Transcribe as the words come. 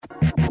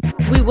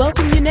We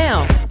welcome you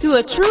now to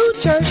A True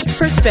Church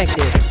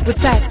Perspective with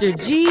Pastor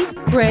G.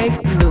 Craig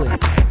Lewis.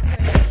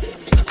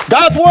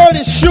 God's word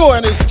is sure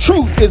and his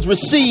truth is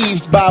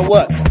received by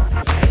what?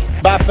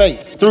 By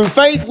faith. Through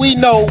faith we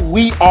know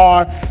we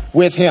are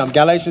with him.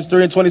 Galatians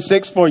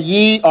 3:26, for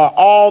ye are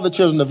all the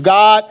children of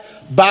God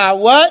by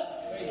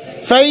what?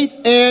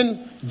 Faith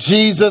in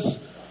Jesus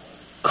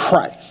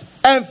Christ.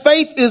 And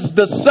faith is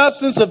the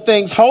substance of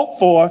things hoped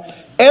for,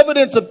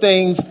 evidence of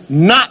things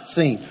not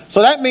seen.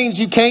 So that means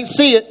you can't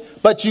see it,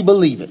 but you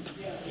believe it.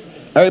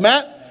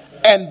 Amen?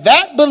 And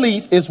that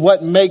belief is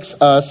what makes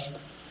us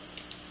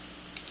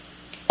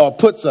or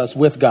puts us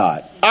with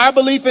God. Our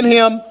belief in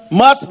him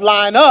must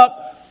line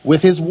up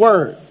with his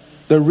word.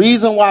 The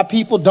reason why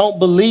people don't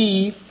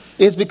believe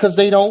is because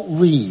they don't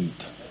read.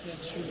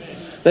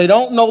 They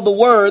don't know the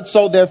word,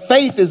 so their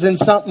faith is in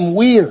something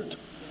weird.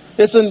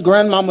 It's in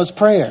grandmama's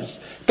prayers.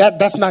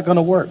 That's not going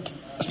to work.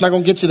 It's not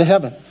going to get you to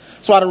heaven.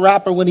 That's why the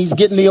rapper, when he's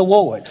getting the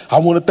award, I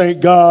want to thank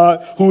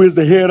God who is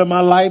the head of my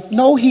life.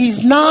 No,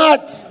 he's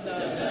not.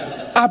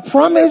 I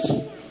promise.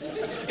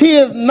 He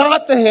is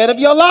not the head of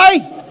your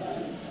life.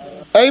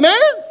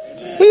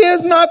 Amen? He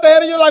is not the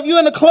head of your life. You're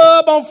in the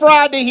club on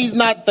Friday. He's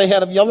not the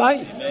head of your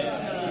life.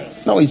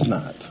 No, he's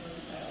not.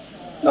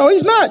 No,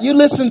 he's not. You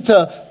listen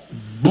to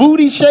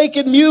booty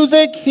shaking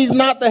music. He's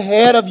not the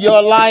head of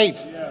your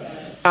life.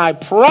 I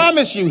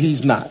promise you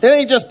he's not. It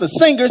ain't just the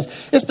singers.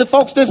 It's the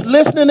folks that's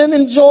listening and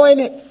enjoying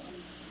it.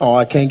 Oh,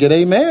 I can't get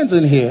amens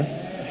in here.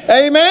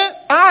 Amen?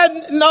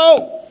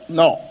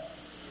 No.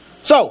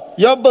 So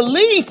your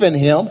belief in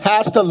him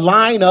has to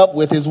line up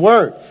with his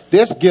word.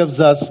 This gives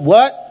us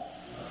what?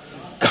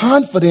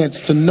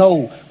 Confidence to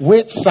know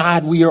which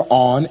side we are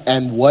on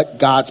and what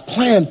God's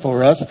plan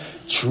for us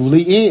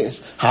truly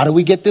is. How do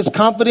we get this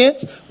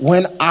confidence?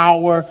 When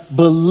our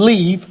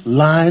belief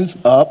lines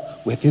up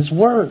with his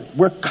word.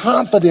 We're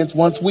confident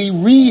once we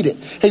read it.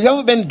 Have you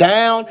ever been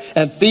down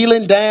and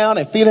feeling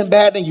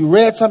bad and you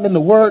read something in the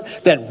word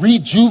that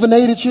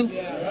rejuvenated you?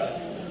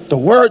 The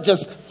word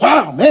just,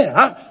 wow, man,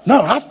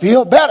 I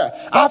feel better.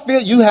 I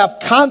feel you have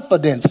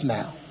confidence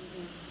now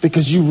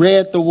because you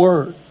read the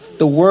word.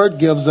 The word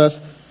gives us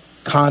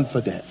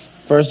confidence.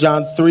 1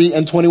 John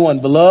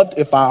 3:21, beloved,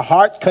 if our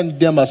heart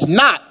condemn us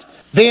not,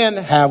 then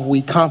have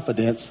we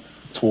confidence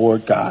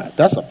toward God.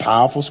 That's a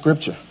powerful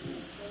scripture.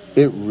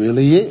 It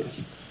really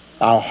is.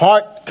 Our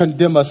heart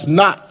condemn us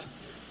not.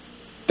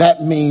 That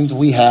means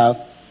we have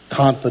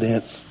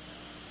confidence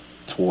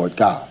toward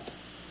God.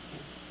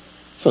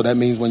 So that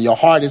means when your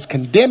heart is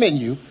condemning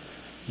you,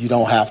 you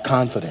don't have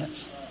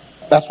confidence.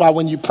 That's why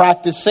when you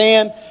practice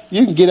sin,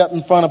 you can get up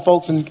in front of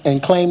folks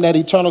and claim that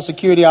eternal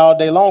security all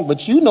day long.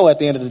 But you know at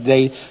the end of the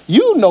day,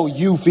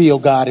 you feel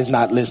God is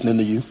not listening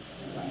to you.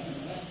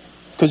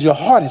 Because your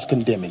heart is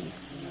condemning you.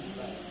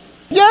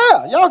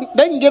 Yeah,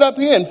 they can get up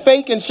here and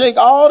fake and shake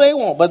all they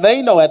want. But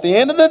they know at the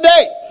end of the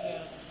day,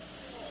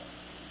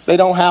 they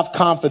don't have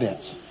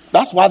confidence.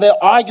 That's why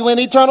they're arguing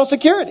eternal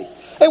security.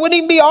 They wouldn't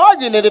even be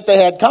arguing it if they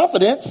had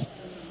confidence.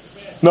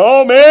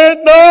 No,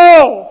 man,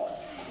 no.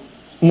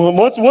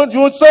 Once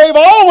you're saved,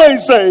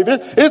 always saved.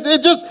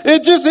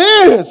 It just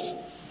is.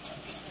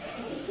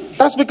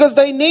 That's because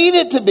they need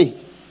it to be.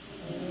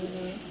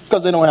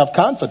 Because they don't have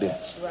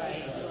confidence.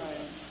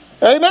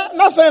 Amen. I'm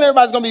not saying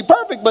everybody's going to be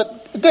perfect,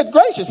 but good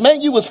gracious,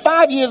 man, you was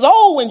 5 years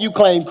old when you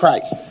claimed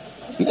Christ.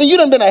 And you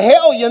done been a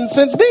hellion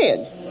since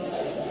then.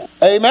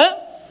 Amen.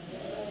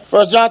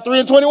 1 John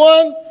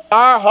 3:21,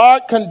 our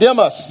heart condemn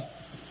us.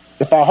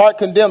 If our heart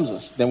condemns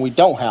us, then we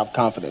don't have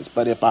confidence.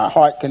 But if our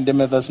heart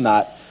condemneth us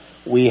not,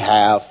 we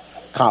have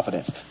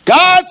confidence.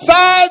 God's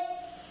side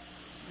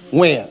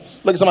wins.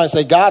 Look at somebody and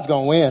say, God's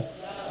going to win.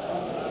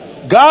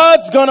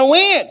 God's going to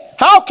win.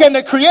 How can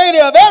the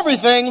creator of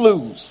everything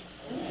lose?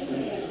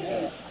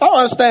 I don't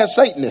understand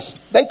Satanists.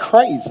 They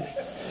crazy.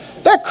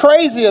 They're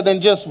crazier than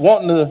just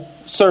wanting to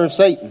serve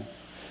Satan.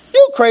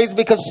 You're crazy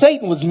because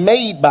Satan was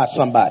made by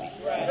somebody.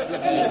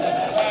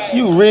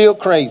 You real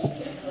crazy.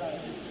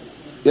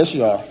 Yes,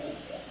 you are.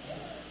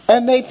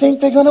 And they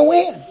think they're going to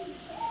win.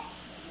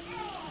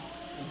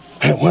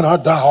 And when I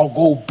die, I'll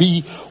go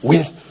be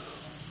with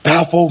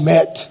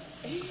Baphomet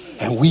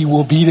and we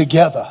will be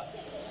together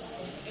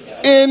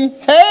in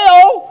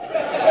hell.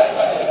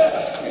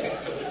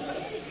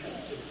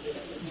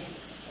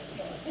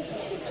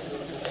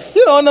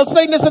 You know, and the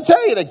Satanists will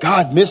tell you that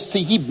God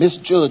he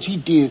misjudged. He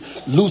did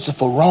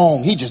Lucifer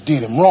wrong. He just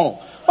did him wrong.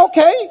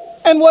 Okay,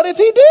 and what if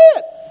he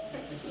did?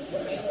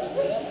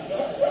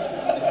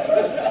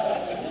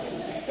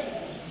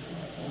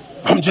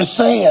 I'm just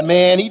saying,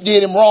 man, he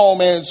did him wrong,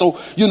 man. So,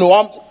 you're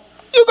gonna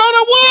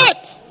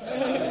what?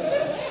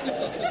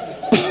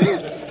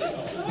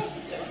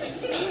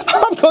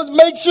 I'm gonna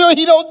make sure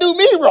he don't do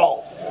me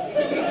wrong.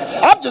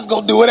 I'm just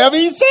gonna do whatever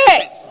he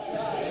says.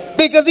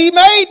 Because he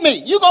made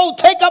me. You gonna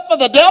take up for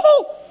the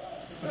devil?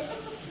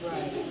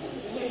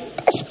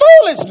 That's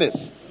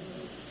foolishness.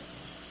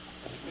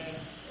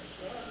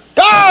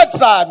 God's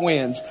side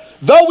wins.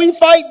 Though we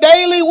fight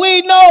daily,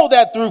 we know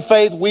that through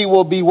faith we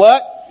will be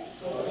what?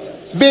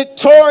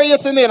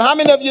 Victorious in it. How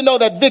many of you know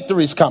that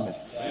victory is coming?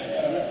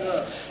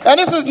 And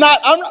this is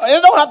not,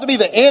 it don't have to be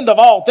the end of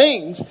all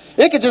things.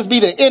 It could just be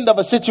the end of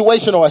a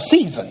situation or a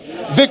season.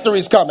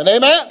 Victory's coming.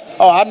 Amen?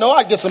 Oh, I know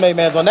I get some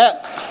amens on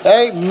that.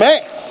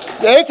 Amen.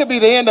 It could be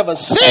the end of a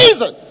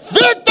season.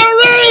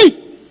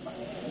 Victory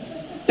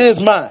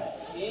is mine.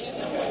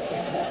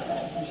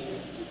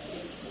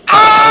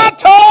 I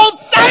told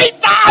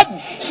Satan,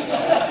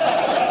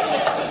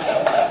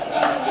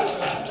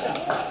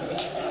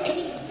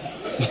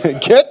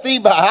 get thee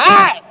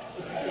behind.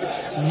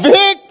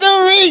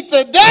 Victory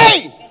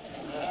today.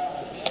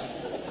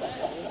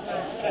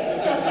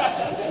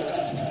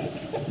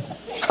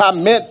 I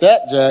meant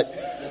that, Jack.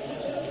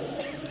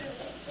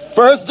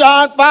 1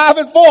 John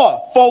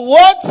 5:4. For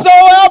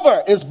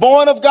whatsoever is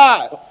born of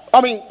God.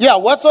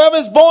 Whatsoever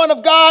is born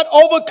of God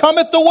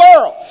overcometh the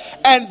world.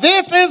 And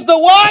this is the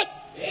what?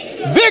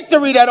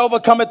 Victory that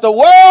overcometh the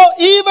world,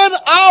 even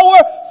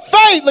our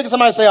faith. Look at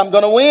somebody say, I'm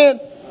going to win.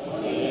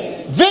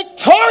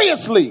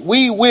 Victoriously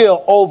we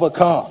will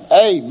overcome.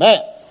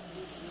 Amen.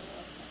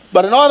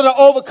 But in order to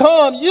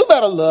overcome, you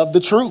better love the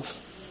truth.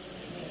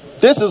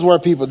 This is where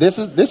people, this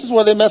is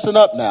where they're messing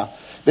up now.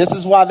 This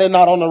is why they're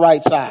not on the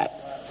right side.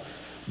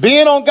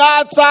 Being on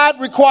God's side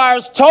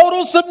requires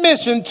total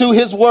submission to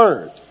his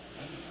word.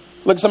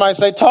 Look at somebody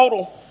say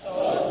total.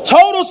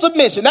 Total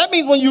submission. That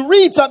means when you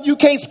read something, you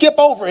can't skip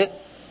over it.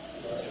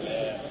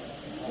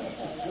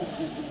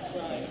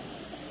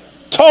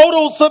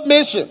 Total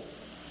submission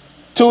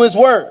to his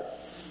word.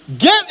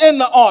 Get in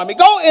the army.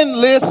 Go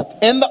enlist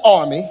in the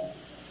army.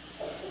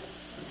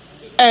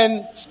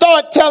 And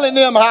start telling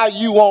them how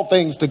you want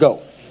things to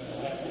go.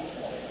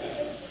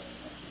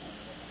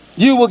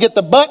 You will get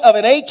the butt of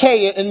an AK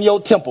in your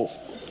temple.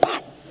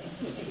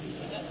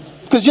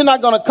 Because you're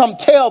not going to come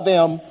tell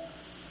them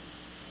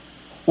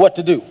what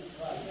to do.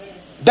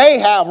 They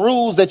have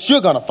rules that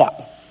you're going to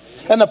follow.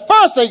 And the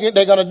first thing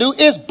they're going to do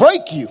is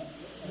break you.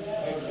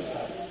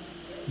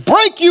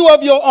 Break you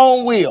of your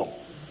own will.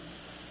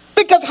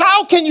 Because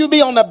how can you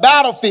be on the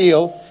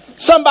battlefield,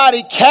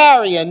 somebody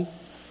carrying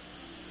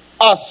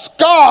a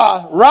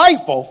SCAR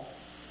rifle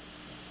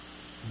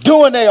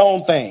doing their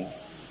own thing?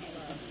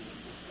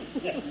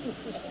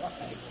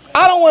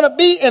 I don't want to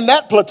be in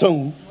that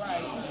platoon.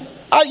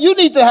 You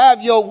need to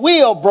have your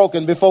will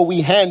broken before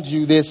we hand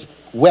you this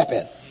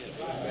weapon.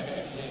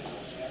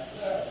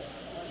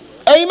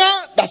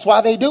 Amen. That's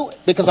why they do it.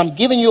 Because I'm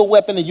giving you a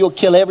weapon and you'll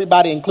kill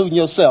everybody, including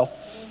yourself,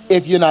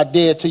 if you're not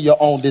dead to your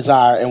own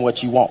desire and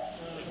what you want.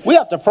 We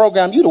have to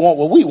program you to want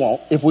what we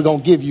want if we're going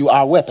to give you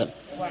our weapon.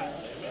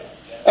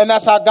 And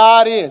that's how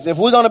God is. If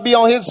we're going to be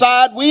on his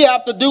side, we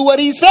have to do what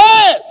he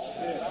says.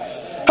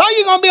 How are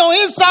you going to be on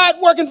his side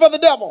working for the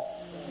devil?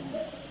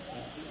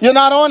 You're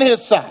not on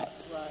his side.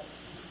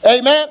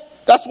 Amen.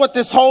 That's what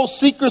this whole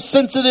seeker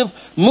sensitive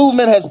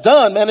movement has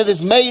done, man. It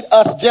has made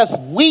us just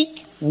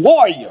weak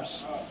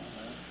warriors.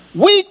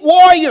 Weak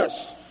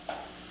warriors.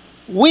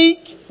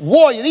 Weak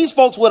warriors. These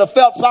folks would have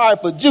felt sorry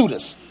for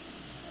Judas.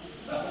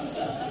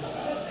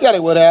 Yeah, they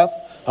would have.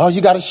 Oh,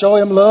 you got to show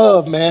him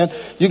love, man.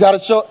 You got to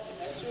show.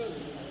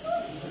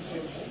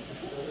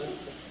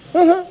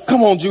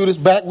 Come on, Judas,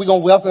 back. We're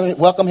going to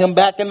welcome him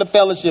back in the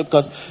fellowship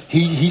because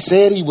he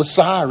said he was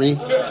sorry.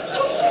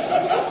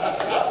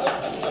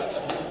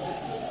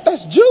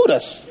 That's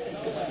Judas.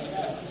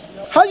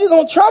 How you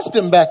going to trust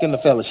him back in the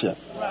fellowship?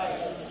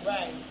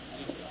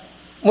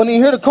 When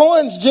you hear the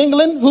coins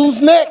jingling, who's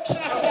next?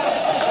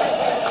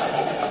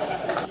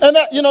 And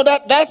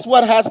that's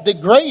what has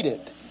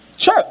degraded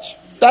church.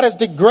 That has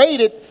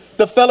degraded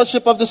the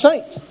fellowship of the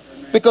saints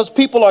because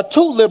people are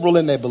too liberal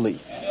in their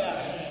belief.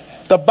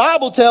 The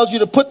Bible tells you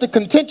to put the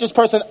contentious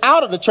person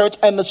out of the church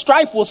and the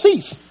strife will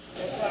cease.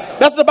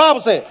 That's what the Bible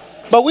says.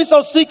 But we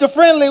so seeker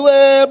friendly,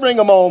 well, bring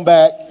them on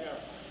back.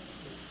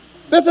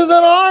 This is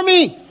an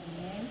army.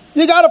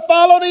 You got to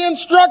follow the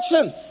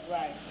instructions.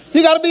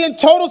 You got to be in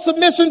total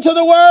submission to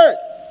the word.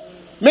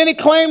 Many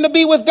claim to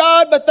be with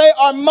God, but they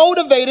are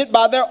motivated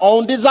by their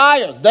own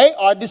desires. They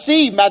are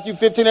deceived. Matthew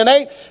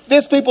 15:8.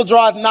 This people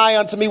draweth nigh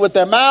unto me with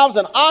their mouths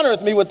and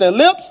honoreth me with their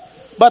lips,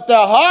 but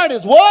their heart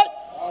is what?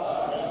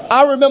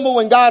 I remember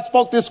when God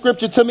spoke this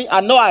scripture to me.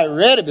 I know I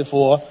read it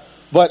before,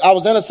 but I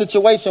was in a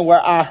situation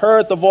where I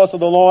heard the voice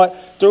of the Lord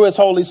through his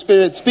Holy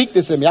Spirit speak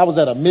this to me. I was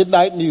at a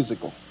midnight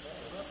musical.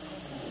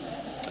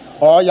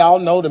 All y'all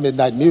know the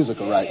midnight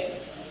musical, right?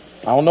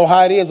 I don't know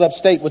how it is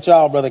upstate with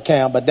y'all, Brother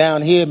Cam, but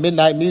down here,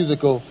 midnight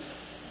musical,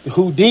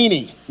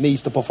 Houdini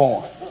needs to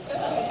perform.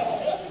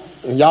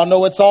 And y'all know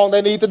what song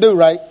they need to do,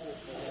 right?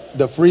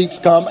 The freaks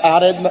come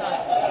out at night.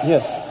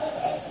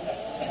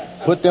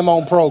 Yes. Put them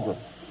on program.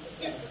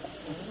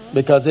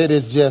 Because it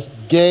is just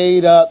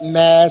gayed up,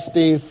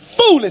 nasty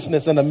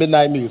foolishness in the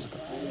midnight musical.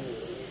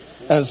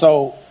 And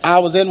so I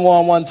was in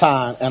one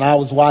time and I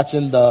was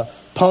watching the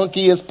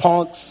punkiest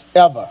punks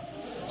ever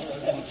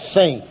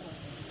sing.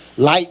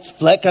 Lights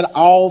flickered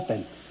off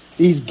and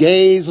these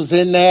gays was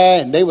in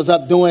there and they was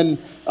up doing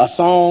a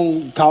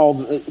song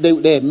called,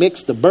 they had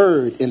mixed the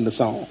bird in the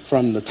song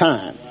from the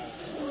time.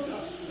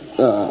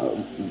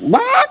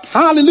 Rock,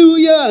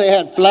 hallelujah. They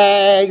had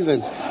flags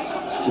and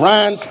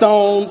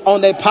Rhinestones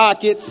on their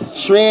pockets,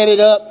 shredded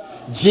up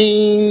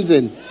jeans,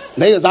 and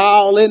they was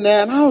all in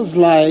there. And I was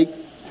like,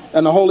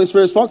 and the Holy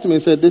Spirit spoke to me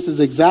and said, this is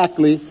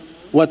exactly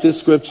what this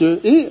scripture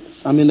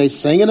is. I mean, they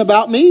singing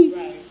about me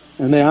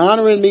and they're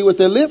honoring me with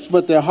their lips,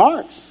 but their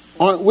hearts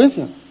aren't with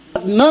him.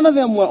 None of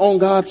them were on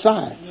God's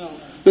side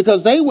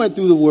because they went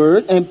through the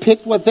word and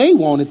picked what they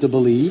wanted to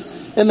believe,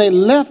 and they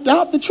left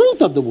out the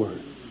truth of the word.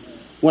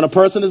 When a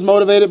person is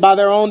motivated by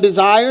their own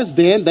desires,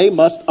 then they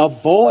must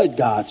avoid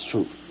God's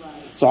truth.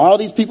 So all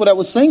these people that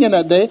were singing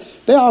that day,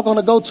 they're all going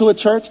to go to a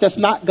church that's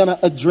not going to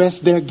address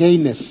their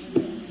gayness.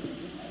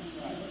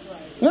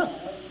 Yeah.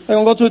 They're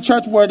going to go to a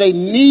church where they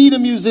need a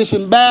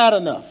musician bad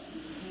enough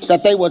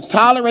that they will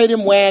tolerate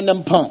him wearing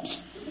them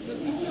pumps.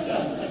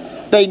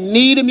 They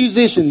need a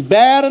musician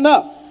bad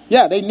enough.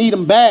 Yeah, they need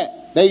him bad.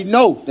 They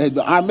know that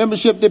our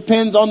membership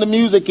depends on the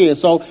music here.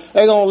 So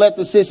they're going to let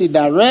the sissy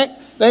direct.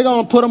 They're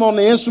going to put them on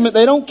the instrument.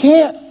 They don't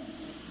care.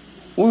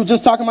 We were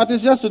just talking about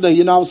this yesterday.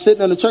 You know, I was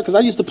sitting in the church because I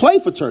used to play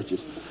for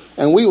churches.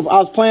 And I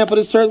was playing for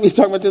this church. We were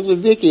talking about this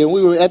with Vicky. And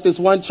we were at this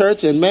one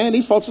church. And, man,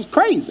 these folks was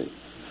crazy.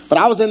 But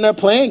I was in there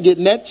playing,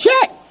 getting that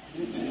check.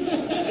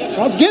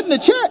 I was getting the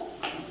check.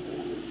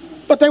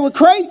 But they were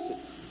crazy.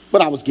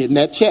 But I was getting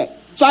that check.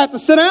 So I had to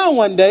sit down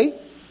one day.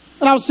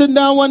 And I was sitting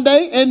down one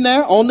day in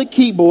there on the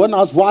keyboard. And I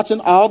was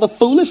watching all the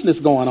foolishness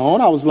going on.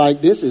 I was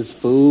like, this is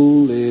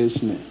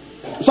foolishness.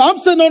 So I'm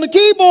sitting on the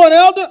keyboard,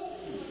 Elder.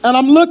 And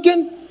I'm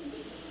looking.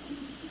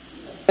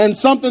 And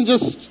something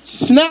just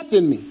snapped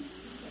in me.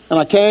 And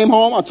I came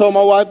home. I told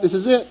my wife, this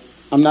is it.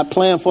 I'm not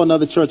playing for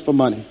another church for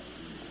money.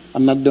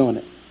 I'm not doing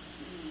it.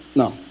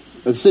 No.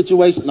 The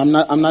situation, I'm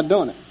not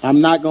doing it.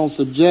 I'm not going to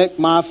subject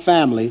my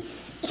family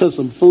to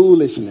some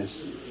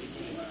foolishness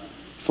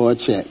for a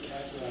check.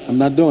 I'm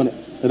not doing it.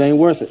 It ain't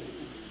worth it.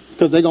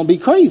 Because they're going to be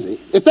crazy.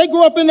 If they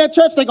grew up in that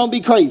church, they're going to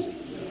be crazy.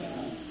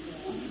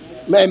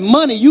 Man,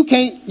 money, you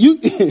can't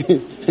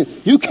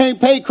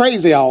pay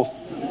crazy off.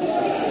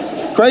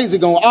 Crazy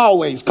going to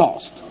always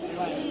cost.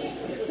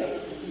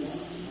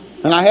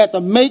 And I had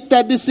to make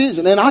that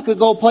decision. And I could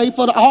go play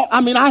for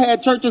I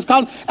had churches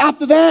calling.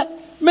 After that,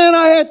 man,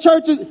 I had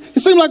churches. It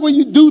seemed like when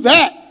you do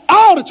that,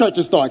 all the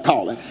churches start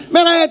calling.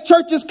 Man, I had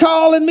churches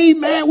calling me,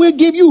 man, we'll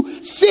give you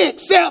 $600,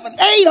 $700,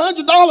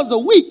 $800 a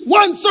week.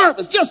 One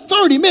service, just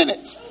 30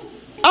 minutes.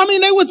 I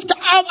mean, they would,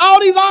 all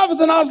these offers,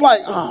 and I was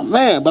like, oh,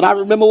 man. But I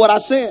remember what I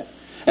said.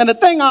 And the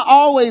thing I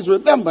always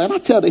remember, and I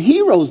tell the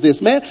heroes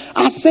this, man,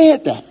 I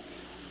said that.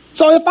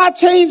 So if I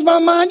change my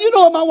mind, you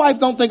know what my wife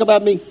gonna think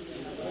about me?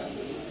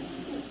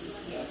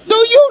 Do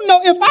you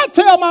know if I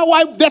tell my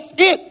wife that's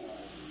it,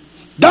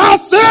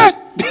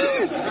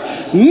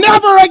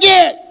 never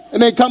again,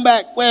 and then come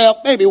back, well,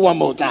 maybe one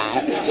more time.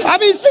 I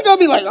mean, she's gonna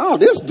be like, oh,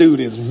 this dude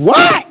is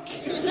whack.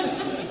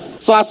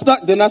 So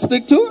didn't I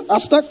stick to it? I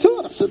stuck to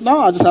it. I said, no,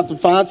 I just have to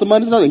find some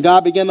money. And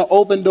God began to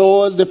open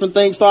doors, different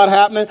things start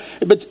happening.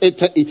 But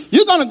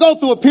you're going to go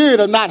through a period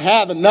of not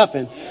having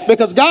nothing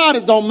because God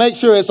is going to make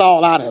sure it's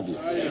all out of you.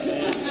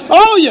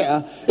 Oh,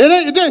 yeah.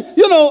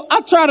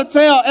 I try to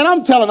tell, and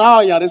I'm telling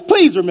all y'all this,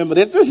 please remember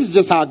this. This is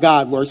just how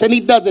God works. And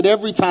he does it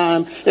every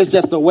time. It's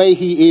just the way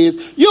he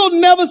is.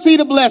 You'll never see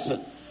the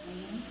blessing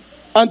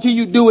until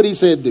you do what he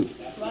said do.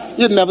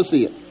 You'll never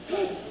see it.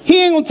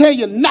 He ain't going to tell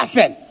you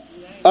nothing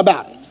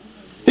about it.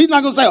 He's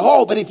not going to say,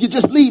 oh, but if you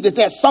just leave it,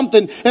 there's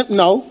something.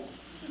 No,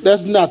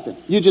 there's nothing.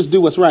 You just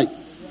do what's right.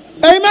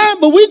 Amen.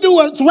 But we do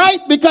what's right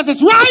because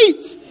it's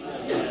right.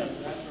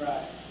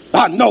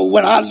 I know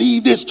when I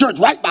leave this church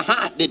right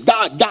behind it,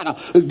 God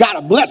got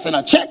a blessing.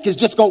 A check is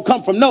just going to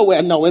come from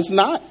nowhere. No, it's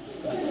not.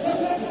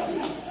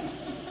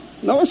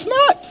 No, it's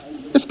not.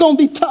 It's going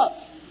to be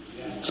tough.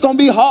 It's going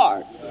to be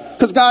hard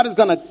because God is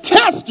going to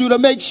test you to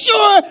make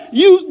sure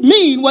you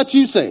mean what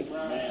you say.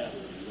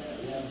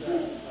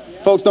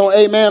 Folks don't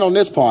amen on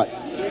this part.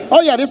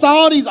 Oh, yeah, this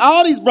all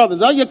these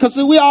brothers. Oh, yeah, because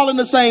we all in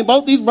the same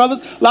boat. These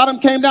brothers, a lot of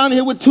them came down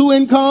here with 2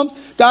 incomes.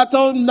 God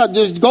told them,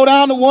 just go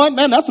down to 1.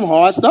 Man, that's some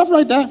hard stuff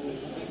right there.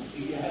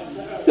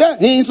 Yeah,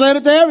 he ain't saying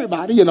it to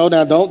everybody. You know,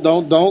 now don't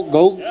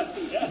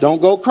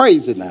go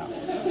crazy now.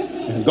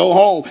 And go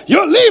home.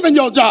 You're leaving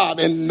your job,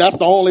 and that's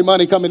the only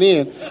money coming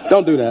in.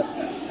 Don't do that.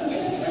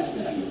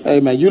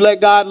 Amen. You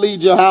let God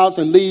lead your house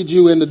and lead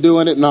you into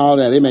doing it and all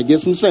that. Amen.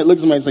 Get some sense. Look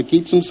at somebody and say,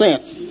 keep some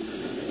sense.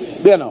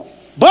 You know.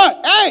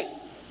 But, hey,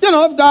 you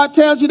know, if God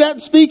tells you that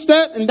and speaks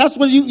that, and that's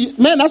what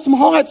man, that's some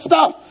hard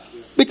stuff.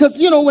 Because,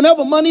 you know,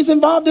 whenever money's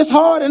involved, it's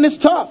hard and it's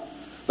tough.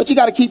 But you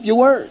got to keep your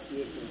word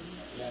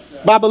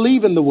by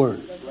believing the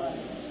word.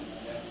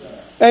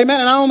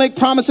 Amen. And I don't make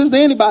promises to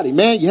anybody.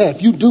 Man, yeah,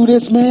 if you do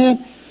this,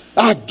 man,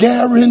 I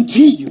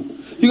guarantee you.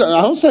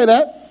 I don't say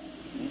that.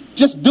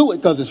 Just do it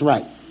because it's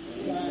right.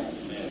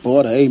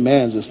 Boy, the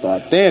amens just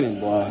start thinning,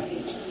 boy.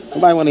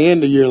 Nobody want to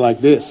end the year like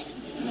this.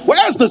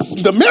 Where's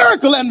the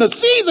miracle and the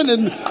season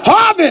and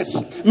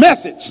harvest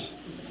message?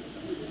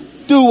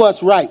 Do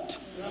what's right.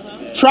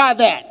 Try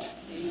that.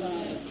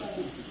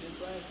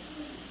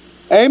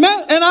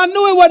 Amen. And I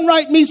knew it wasn't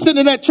right me sitting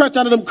in that church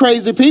under them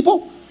crazy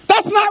people.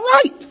 That's not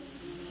right.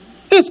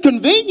 It's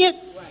convenient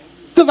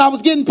because I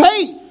was getting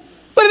paid.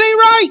 But it ain't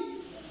right.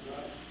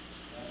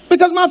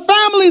 Because my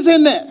family's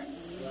in there.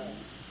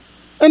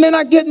 And they're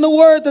not getting the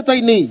word that they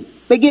need.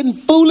 They're getting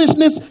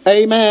foolishness.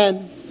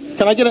 Amen.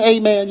 Can I get an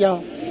amen,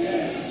 y'all?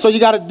 Amen. So you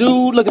got to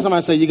do, look at somebody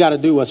and say, you got to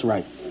do what's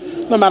right.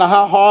 No matter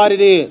how hard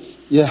it is,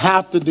 you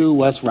have to do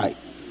what's right.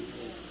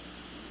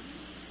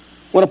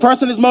 When a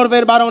person is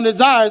motivated by their own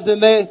desires, then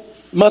they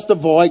must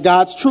avoid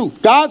God's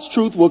truth. God's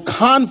truth will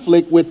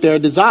conflict with their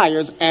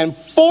desires and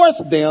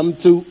force them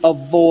to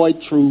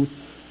avoid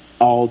truth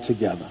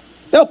altogether.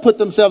 They'll put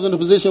themselves in a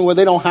position where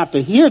they don't have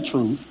to hear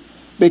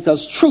truth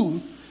because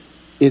truth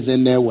is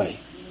in their way.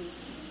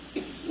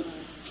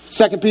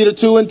 2 Peter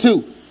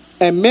 2:2.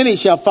 And many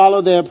shall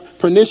follow their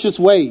pernicious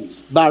ways,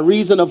 by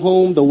reason of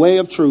whom the way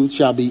of truth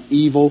shall be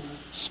evil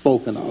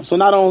spoken of. So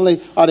not only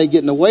are they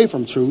getting away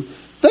from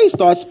truth, they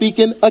start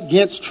speaking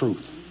against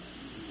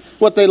truth.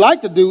 What they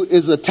like to do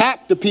is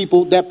attack the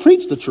people that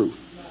preach the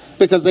truth,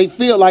 because they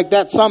feel like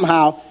that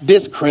somehow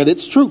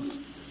discredits truth.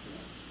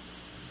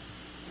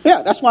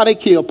 Yeah, that's why they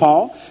killed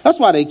Paul. That's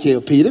why they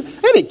killed Peter.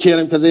 They didn't kill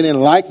him because they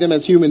didn't like them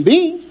as human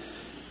beings.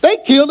 They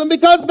killed them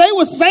because they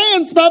were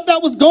saying stuff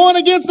that was going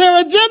against their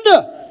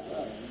agenda.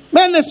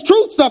 Man, this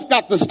truth stuff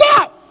got to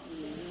stop.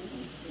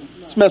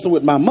 It's messing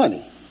with my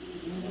money.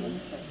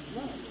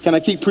 Can I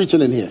keep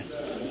preaching in here?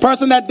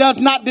 Person that does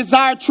not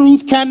desire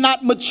truth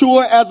cannot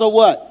mature as a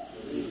what?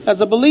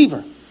 As a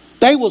believer.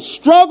 They will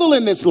struggle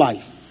in this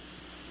life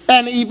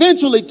and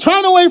eventually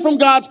turn away from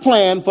God's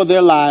plan for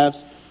their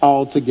lives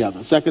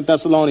altogether. 2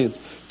 Thessalonians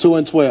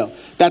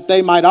 2:12. That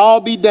they might all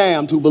be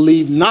damned who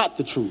believe not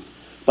the truth,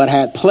 but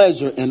had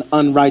pleasure in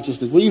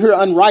unrighteousness. When you hear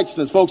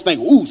unrighteousness, folks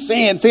think, ooh,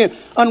 sin.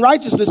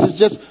 Unrighteousness is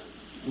just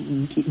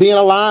being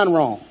aligned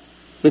wrong,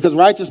 because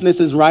righteousness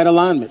is right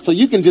alignment. So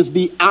you can just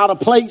be out of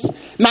place,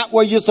 not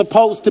where you're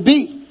supposed to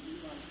be.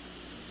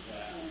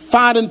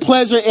 Finding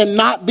pleasure in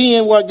not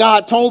being where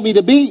God told me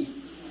to be.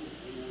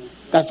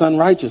 That's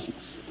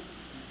unrighteousness.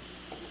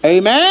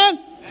 Amen?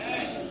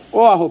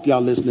 Oh, I hope y'all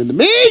listening to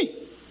me.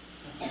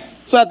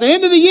 So at the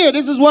end of the year,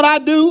 this is what I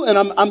do, and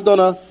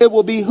it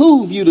will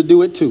behoove you to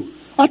do it too.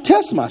 I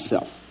test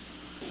myself.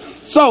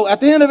 So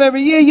at the end of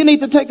every year, you need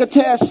to take a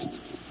test.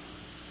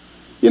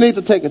 You need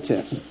to take a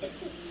test.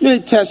 You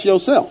need to test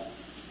yourself.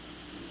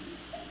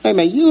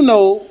 Amen. You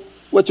know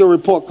what your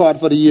report card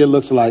for the year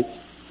looks like.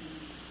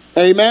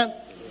 Amen.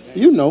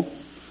 You know.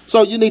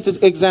 So you need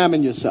to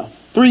examine yourself.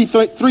 Three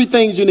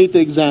things you need to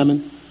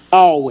examine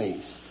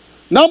always.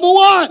 Number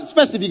one,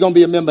 especially if you're going to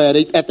be a member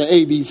at the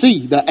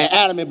ABC, the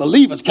Adamant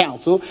Believers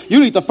Council,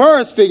 you need to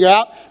first figure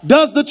out,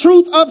 does the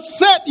truth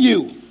upset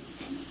you?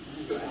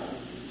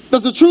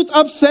 Does the truth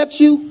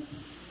upset you?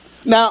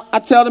 Now, I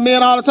tell the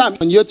men all the time,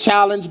 when you're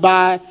challenged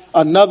by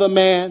another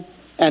man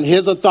and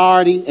his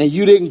authority, and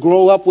you didn't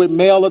grow up with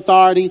male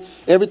authority,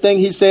 everything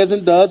he says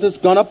and does is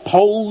going to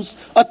pose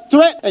a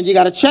threat. And you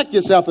got to check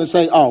yourself and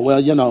say, oh,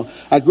 well,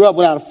 I grew up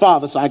without a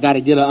father, so I got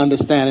to get an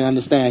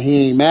understand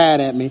he ain't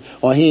mad at me,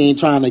 or he ain't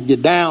trying to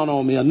get down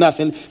on me or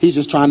nothing. He's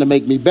just trying to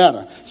make me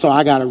better. So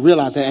I got to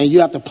realize that. And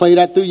you have to play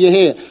that through your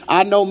head.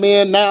 I know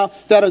men now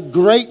that are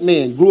great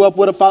men, grew up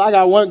with a father. I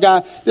got one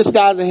guy, this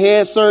guy's a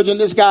head surgeon.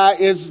 This guy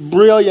is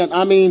brilliant.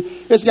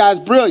 This guy's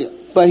brilliant.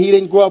 But he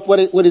didn't grow up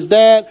with his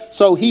dad,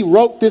 so he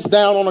wrote this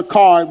down on a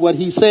card, what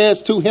he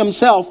says to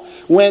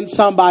himself when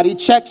somebody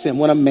checks him,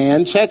 when a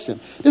man checks him.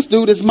 This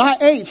dude is my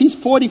age. He's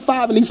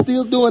 45 and he's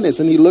still doing this.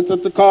 And he looks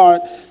at the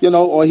card,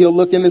 or he'll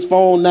look in his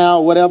phone now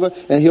or whatever,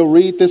 and he'll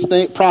read this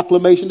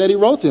proclamation that he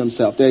wrote to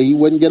himself, that he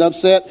wouldn't get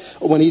upset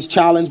when he's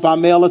challenged by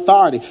male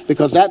authority.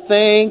 Because that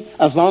thing,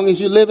 as long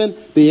as you're living,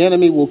 the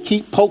enemy will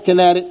keep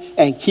poking at it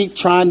and keep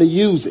trying to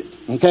use it.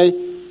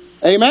 Okay?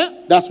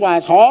 Amen. That's why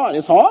it's hard.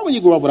 It's hard when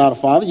you grow up without a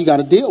father. You got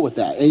to deal with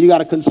that. And you got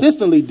to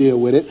consistently deal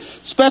with it,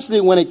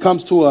 especially when it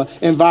comes to an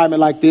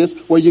environment like this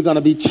where you're going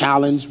to be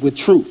challenged with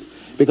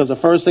truth. Because the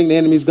first thing the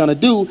enemy is going to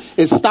do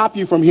is stop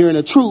you from hearing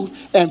the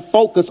truth and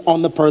focus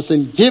on the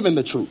person giving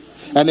the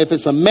truth. And if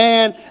it's a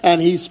man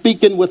and he's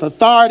speaking with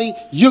authority,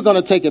 you're going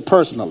to take it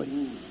personally.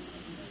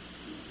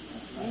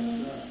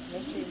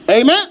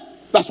 Amen.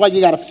 That's why you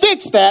got to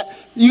fix that.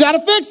 You got to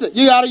fix it.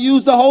 You got to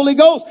use the Holy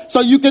Ghost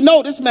so you can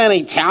know this man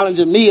ain't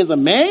challenging me as a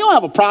man. You don't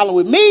have a problem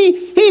with me.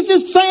 He's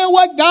just saying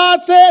what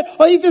God said,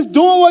 or he's just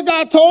doing what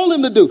God told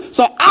him to do.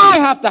 So I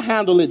have to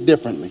handle it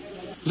differently.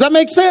 Does that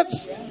make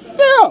sense?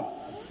 Yeah.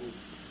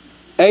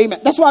 Amen.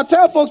 That's why I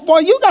tell folks, boy,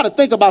 you got to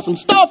think about some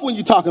stuff when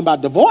you're talking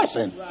about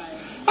divorcing.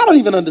 I don't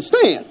even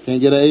understand.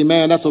 Can't get an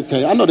amen. That's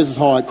okay. I know this is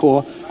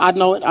hardcore. I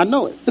know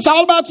it. It's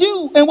all about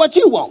you and what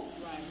you want.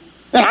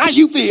 And how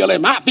you feel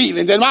and my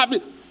feelings and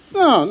my...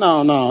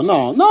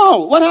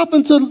 No. What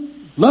happened to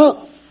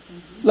love?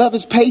 Love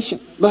is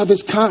patient. Love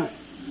is kind.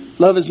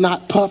 Love is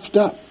not puffed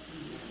up.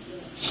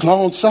 It's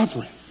long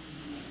suffering.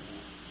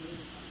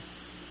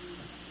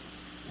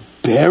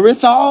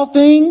 Beareth all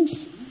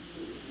things.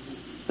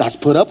 That's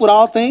put up with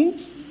all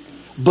things.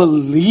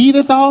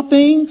 Believeth all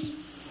things.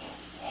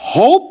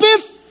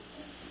 Hopeth.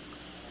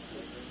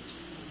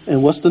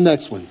 And what's the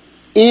next one?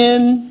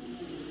 Endureth.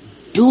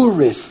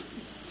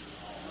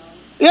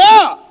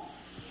 Yeah.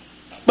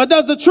 But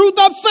does the truth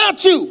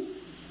upset you?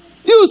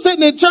 You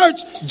sitting in church,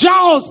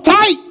 jaws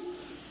tight.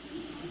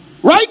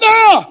 Right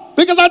now,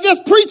 because I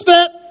just preached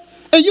that,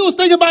 and you was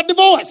thinking about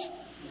divorce.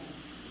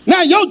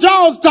 Now your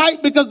jaw's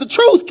tight because the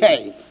truth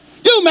came.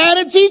 You mad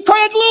at G.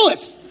 Craig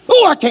Lewis.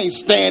 Ooh, I can't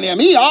stand him.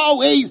 He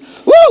always,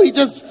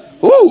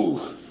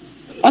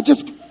 I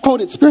just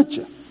quoted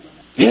scripture.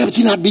 Yeah, but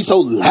you not be so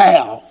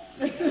loud.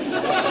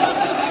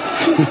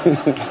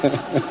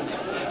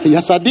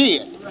 Yes, I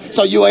did.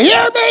 So you will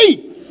hear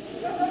me.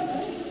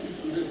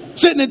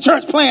 Sitting in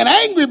church playing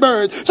Angry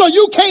Birds, so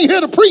you can't hear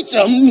the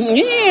preacher.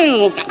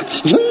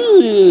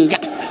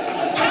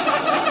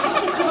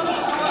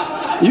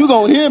 You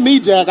gonna hear me,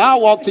 Jack.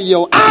 I'll walk to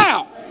your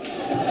aisle.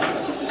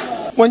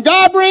 When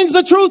God brings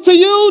the truth to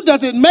you,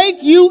 does it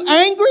make you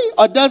angry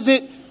or does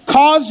it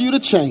cause you to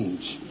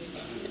change?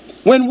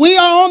 When we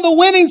are on the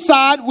winning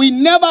side, we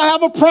never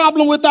have a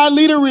problem with our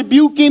leader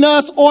rebuking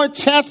us or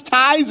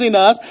chastising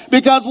us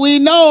because we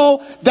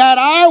know that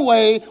our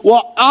way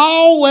will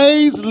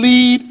always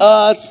lead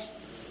us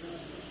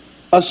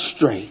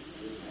astray.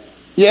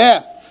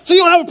 Yeah. So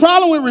you don't have a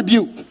problem with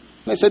rebuke.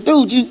 They said,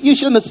 dude, you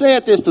shouldn't have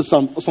said this to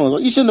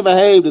someone. You shouldn't have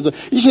behaved this way.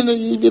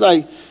 You'd be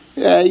like,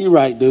 yeah, you're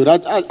right, dude.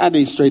 I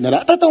need to straighten that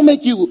out. That don't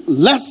make you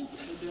less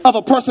of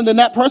a person than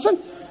that person.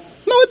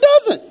 No, it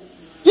doesn't.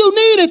 You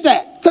needed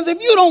that. Because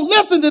if you don't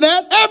listen to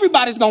that,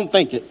 everybody's going to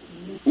think it.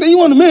 Then you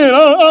want to, man,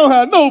 I don't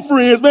have no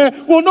friends,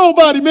 man. Well,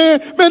 nobody,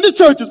 man. Man, this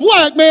church is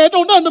whack, man.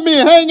 Don't none of the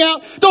men hang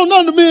out. Don't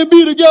none of the men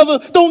be together.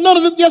 Don't none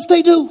of them. Yes,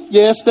 they do.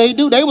 Yes, they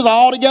do. They was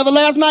all together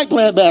last night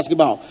playing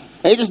basketball.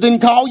 They just didn't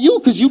call you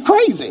because you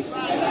crazy.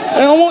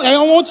 They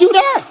don't want you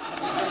there.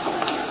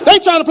 They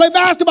trying to play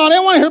basketball. They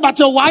don't want to hear about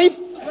your wife.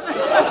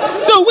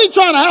 Dude, we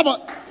trying to have a...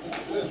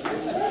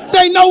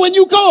 They know when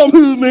you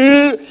come,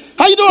 man.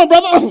 How you doing,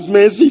 brother? Oh,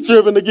 man, she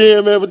tripping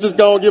again, man. But just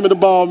go and give me the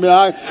ball,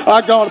 man.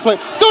 I go to play.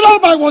 Dude,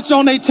 nobody wants you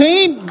on their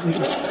team.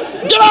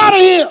 Get out of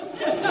here.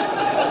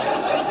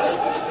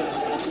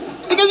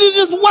 Because you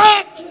just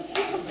whack.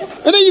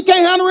 And then you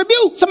can't handle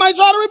rebuke. Somebody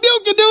try to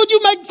rebuke you, dude.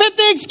 You make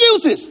 50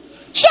 excuses.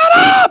 Shut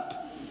up.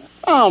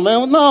 Oh,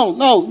 man,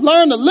 no.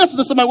 Learn to listen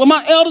to somebody. When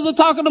my elders are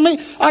talking to me,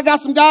 I got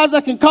some guys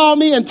that can call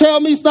me and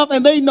tell me stuff,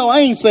 and they know I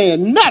ain't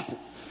saying nothing.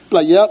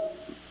 Like, yep,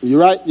 you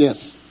right?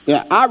 Yes.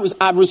 Yeah, I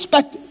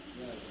respect it.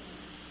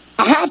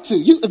 I have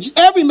to.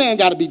 Every man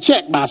got to be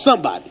checked by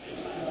somebody.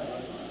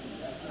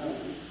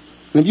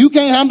 If you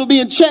can't handle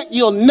being checked,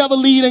 you'll never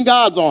lead in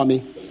God's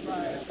army.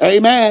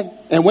 Amen.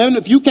 And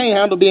if you can't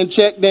handle being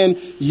checked, then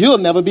you'll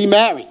never be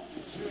married.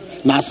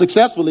 Not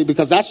successfully,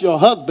 because that's your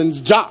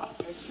husband's job.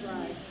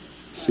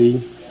 See,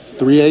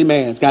 3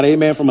 amens. Got an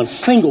amen from a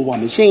single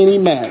woman. She ain't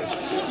even married.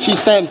 She's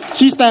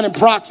standing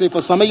proxy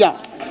for some of y'all.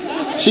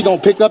 She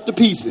gonna pick up the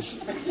pieces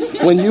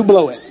when you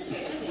blow it.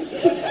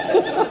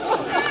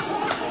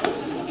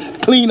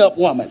 Clean up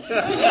woman.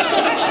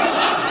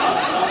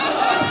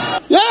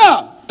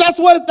 Yeah, that's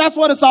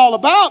what it's all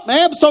about,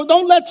 man. So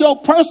don't let your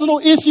personal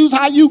issues,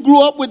 how you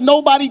grew up with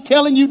nobody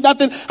telling you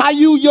nothing,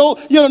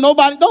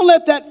 nobody, don't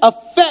let that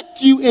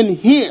affect you in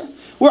here.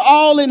 We're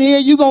all in here.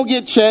 You're going to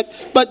get checked.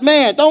 But,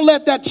 man, don't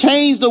let that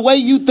change the way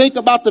you think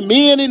about the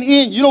men in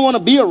here. You don't want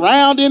to be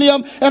around any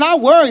of them. And I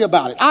worry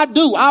about it. I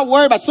do. I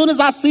worry about it. As soon as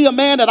I see a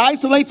man that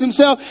isolates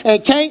himself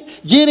and can't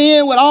get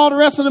in with all the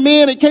rest of the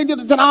men and can't get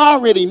it, then I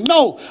already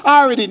know.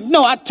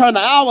 I turn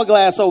the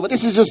hourglass over.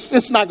 This is just,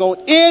 it's not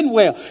going to end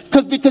well.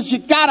 Because you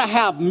got to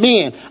have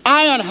men.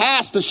 Iron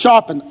has to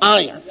sharpen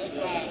iron.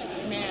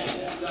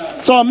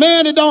 So a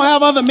man that don't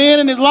have other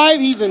men in his life,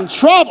 he's in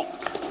trouble.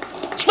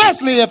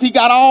 Especially if he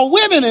got all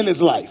women in his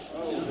life.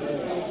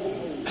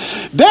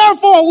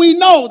 Therefore, we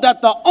know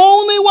that the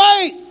only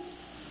way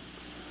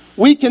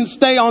we can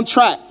stay on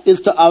track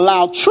is to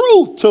allow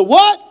truth to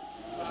what?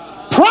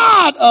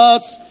 Prod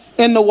us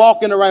into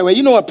walking the right way.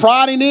 You know what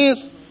prodding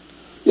is?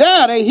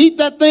 Yeah, they heat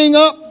that thing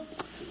up,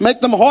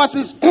 make them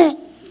horses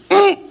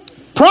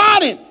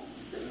prodding.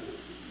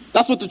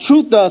 That's what the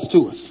truth does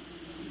to us.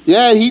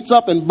 Yeah, it heats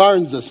up and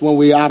burns us when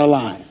we're out of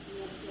line.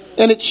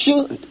 And it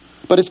should.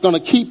 But it's going to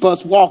keep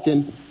us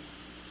walking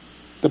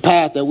the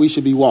path that we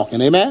should be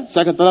walking. Amen?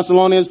 2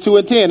 Thessalonians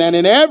 2:10. And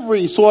in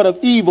every sort of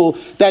evil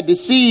that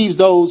deceives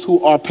those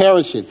who are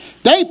perishing.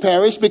 They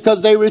perish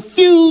because they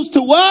refuse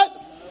to what?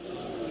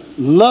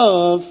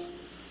 Love,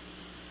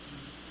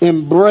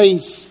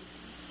 embrace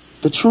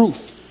the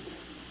truth,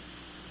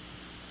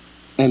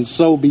 and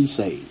so be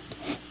saved.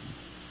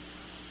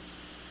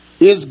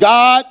 Is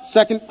God,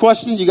 second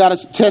question, you got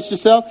to test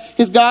yourself.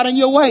 Is God in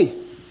your way?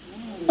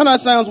 I know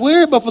it sounds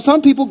weird, but for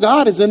some people,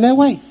 God is in their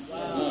way.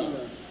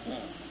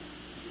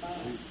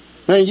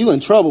 Man, you in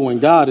trouble when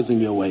God is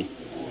in your way.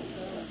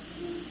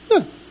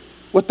 Yeah.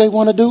 What they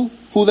want to do,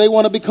 who they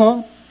want to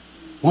become,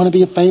 want to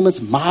be a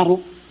famous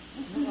model,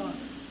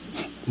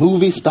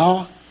 movie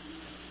star,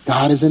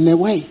 God is in their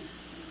way.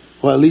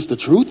 Well, at least the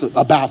truth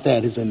about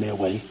that is in their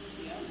way.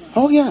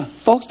 Oh, yeah.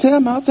 Folks tell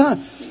me all the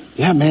time.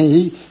 Yeah, man,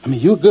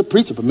 you're a good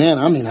preacher, but man,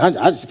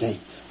 I just can't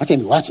be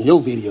watching your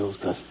videos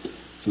because,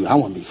 dude, I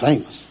want to be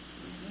famous.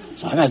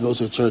 So I got to go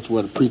to a church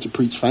where the preacher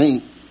preach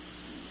fame.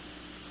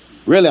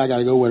 Really, I got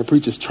to go where the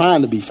preacher's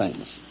trying to be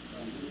famous.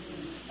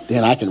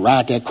 then I can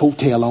ride that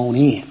coattail on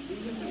in.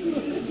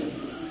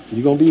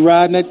 You're going to be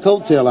riding that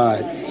coattail, all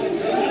right.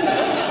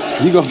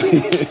 You're going to be...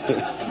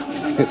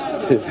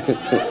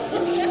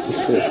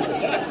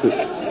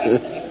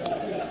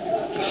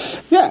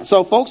 Yeah,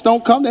 so folks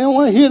don't come. They don't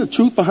want to hear the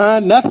truth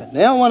behind nothing. They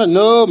don't want to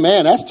know,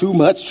 man, that's too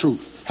much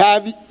truth.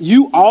 Have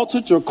you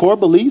altered your core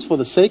beliefs for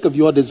the sake of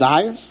your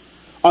desires?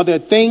 Are there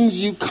things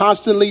you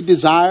constantly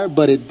desire,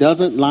 but it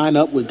doesn't line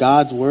up with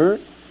God's word?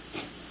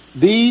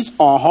 These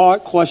are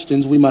hard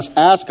questions we must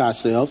ask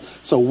ourselves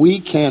so we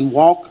can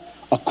walk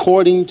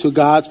according to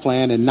God's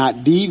plan and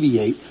not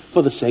deviate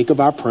for the sake of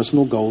our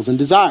personal goals and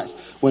desires.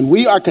 When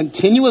we are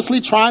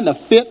continuously trying to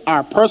fit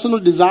our personal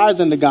desires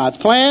into God's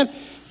plan,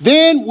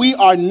 then we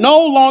are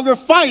no longer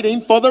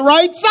fighting for the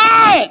right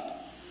side.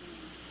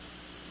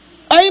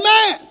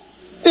 Amen.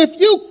 If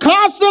you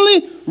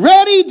constantly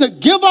ready to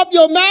give up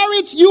your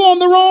marriage, you on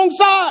the wrong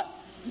side.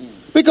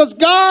 Because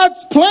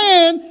God's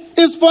plan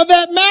is for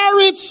that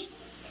marriage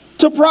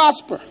to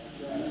prosper.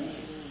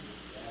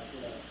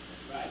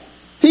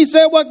 He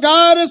said what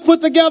God has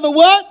put together,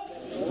 what?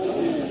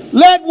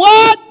 Let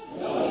what?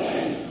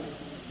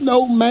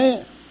 No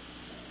man.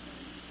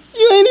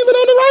 You ain't even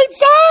on the right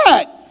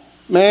side.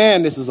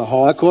 Man, this is a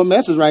hardcore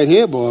message right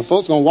here, boy.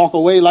 Folks gonna walk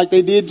away like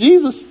they did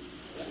Jesus.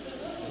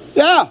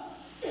 Yeah.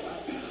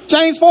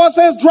 James 4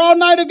 says, draw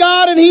nigh to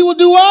God and he will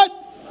do what?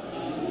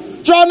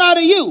 Draw nigh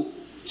to you.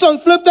 So he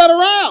flipped that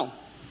around.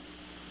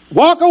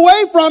 Walk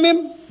away from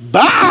him.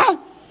 Bye.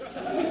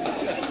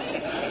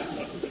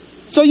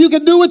 So you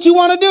can do what you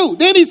want to do.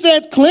 Then he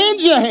said,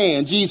 cleanse your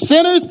hands, ye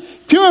sinners.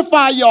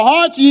 Purify your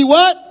hearts, ye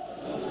what?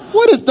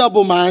 What is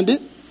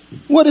double-minded?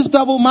 What is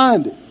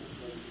double-minded?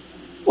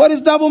 What is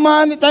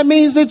double-minded? That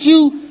means that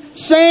you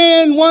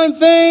saying one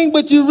thing,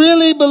 but you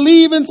really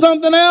believe in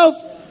something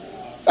else.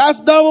 That's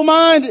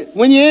double-minded.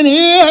 When you're in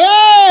here,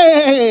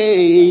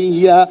 hey,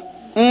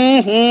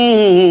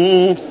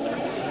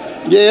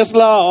 yes,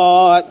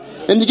 Lord.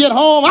 And you get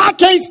home, I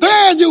can't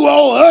stand you,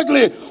 old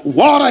ugly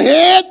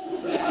waterhead.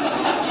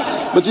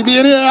 But you be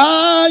in here,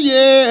 I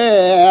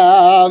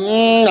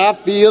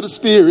feel the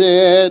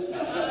Spirit.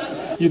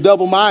 You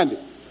double-minded.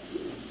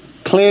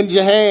 Cleanse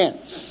your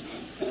hands.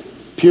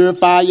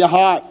 Purify your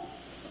heart.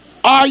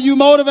 Are you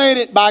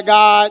motivated by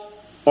God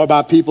or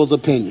by people's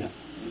opinion?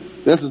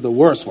 This is the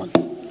worst one.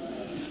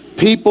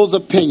 People's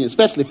opinion,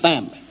 especially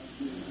family.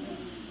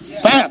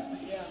 Family.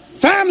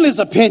 Family's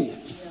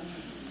opinions.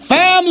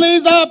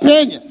 Family's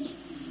opinions.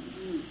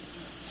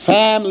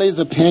 Family's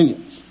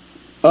opinions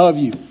of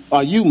you.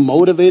 Are you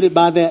motivated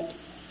by that?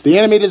 The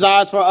enemy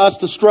desires for us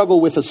to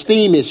struggle with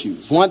esteem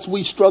issues. Once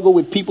we struggle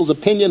with people's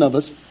opinion of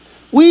us,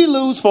 we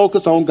lose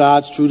focus on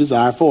God's true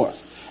desire for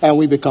us. And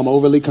we become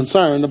overly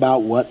concerned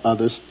about what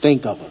others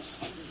think of us.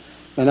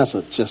 And that's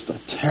just a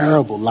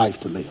terrible life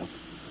to live.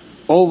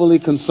 Overly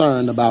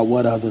concerned about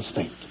what others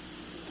think.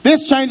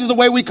 This changes the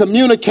way we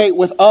communicate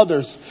with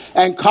others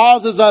and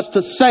causes us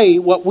to say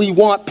what we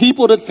want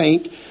people to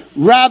think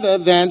rather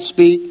than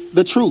speak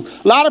the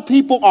truth. A lot of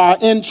people are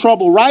in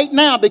trouble right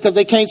now because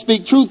they can't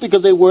speak truth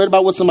because they're worried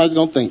about what somebody's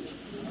going to think.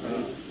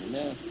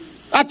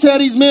 I tell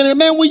these men,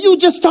 man, will you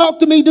just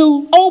talk to me,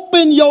 dude?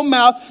 Open your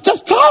mouth.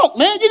 Just talk,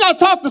 man. You got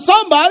to talk to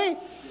somebody.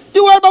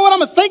 You worried about what I'm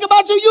going to think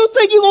about you? You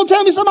think you're going to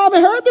tell me something I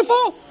haven't heard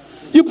before?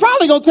 You're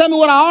probably going to tell me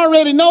what I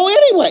already know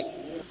anyway.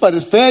 But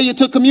it's failure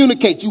to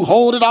communicate. You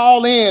hold it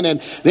all in, and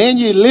then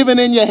you're living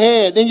in your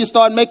head. Then you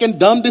start making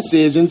dumb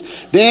decisions.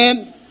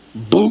 Then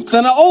boots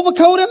and an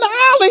overcoat in the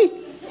alley.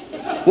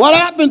 What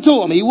happened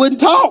to him? He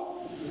wouldn't talk.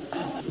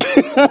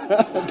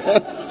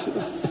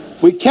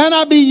 We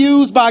cannot be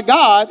used by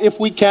God if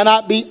we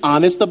cannot be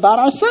honest about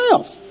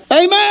ourselves.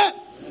 Amen.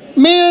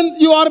 Men,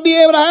 you ought to be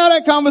able to have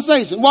that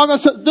conversation. Walk up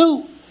and say,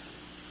 dude,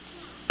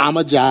 I'm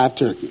a jive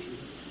turkey.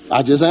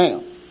 I just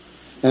am.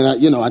 And,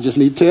 I just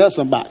need to tell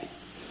somebody.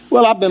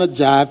 Well, I've been a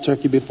jive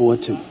turkey before,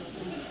 too.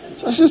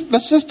 So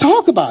let's just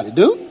talk about it,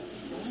 dude.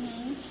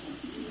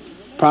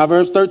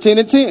 Proverbs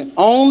 13:10.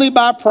 Only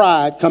by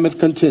pride cometh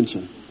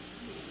contention.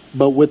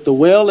 But with the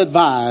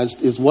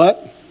well-advised is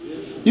what?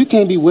 You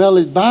can't be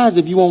well-advised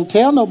if you won't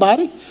tell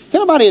nobody.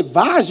 Can't nobody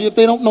advise you if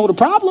they don't know the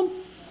problem.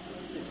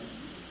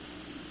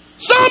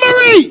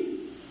 Summary!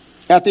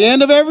 At the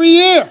end of every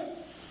year,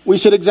 we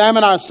should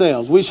examine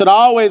ourselves. We should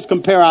always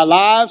compare our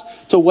lives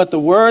to what the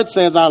Word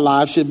says our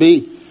lives should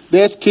be.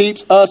 This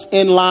keeps us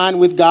in line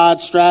with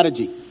God's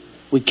strategy.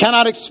 We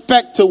cannot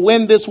expect to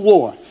win this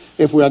war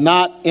if we are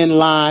not in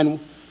line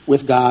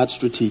with God's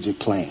strategic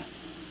plan.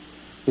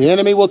 The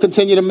enemy will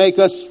continue to make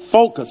us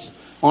focus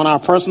on our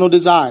personal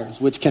desires,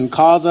 which can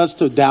cause us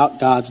to doubt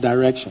God's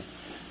direction.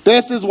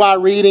 This is why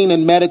reading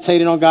and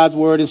meditating on God's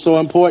word is so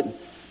important.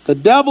 The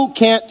devil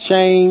can't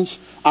change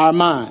our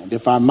mind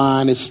if our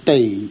mind is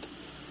stayed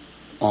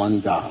on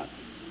God.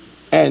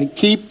 And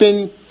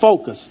keeping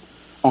focused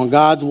on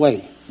God's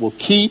way will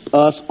keep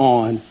us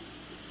on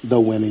the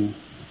winning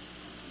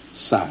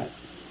side.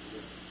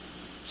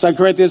 2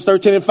 Corinthians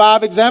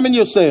 13:5, examine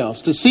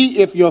yourselves to see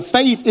if your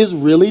faith is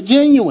really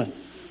genuine.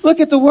 Look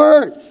at the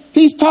word.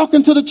 He's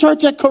talking to the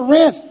church at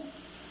Corinth.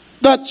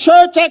 The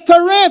church at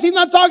Corinth. He's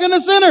not talking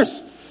to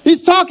sinners.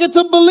 He's talking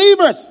to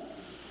believers.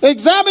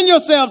 Examine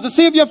yourselves to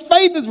see if your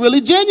faith is really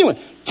genuine.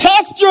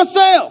 Test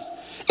yourselves.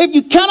 If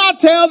you cannot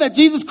tell that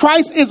Jesus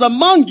Christ is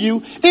among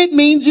you, it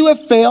means you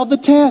have failed the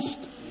test.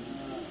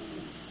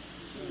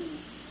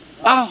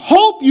 I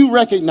hope you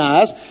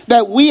recognize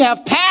that we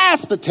have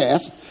passed the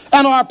test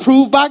and are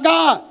approved by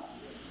God.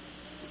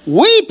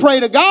 We pray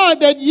to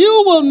God that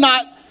you will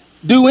not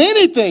do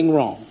anything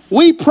wrong.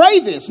 We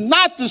pray this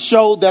not to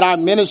show that our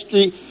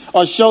ministry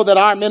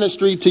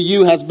to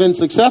you has been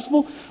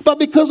successful, but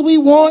because we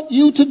want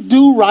you to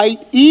do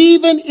right,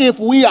 even if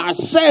we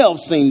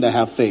ourselves seem to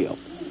have failed.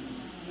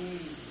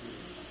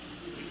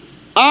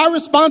 Our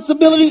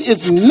responsibility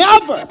is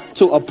never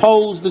to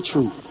oppose the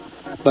truth,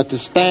 but to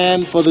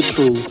stand for the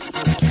truth.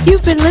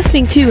 You've been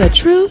listening to A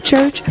True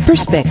Church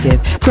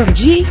Perspective from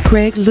G.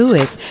 Craig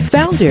Lewis,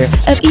 founder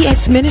of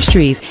EX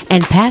Ministries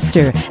and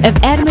pastor of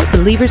Adamant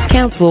Believers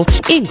Council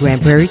in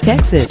Grand Prairie,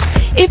 Texas.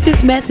 If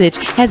this message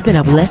has been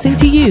a blessing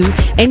to you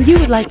and you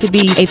would like to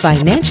be a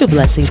financial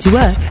blessing to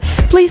us,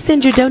 please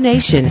send your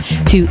donation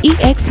to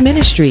EX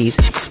Ministries,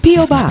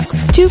 P.O. Box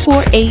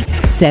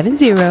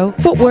 24870,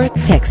 Fort Worth,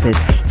 Texas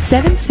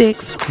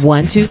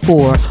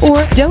 76124,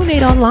 or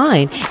donate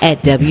online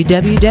at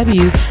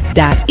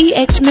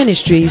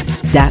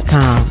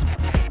www.exministries.com.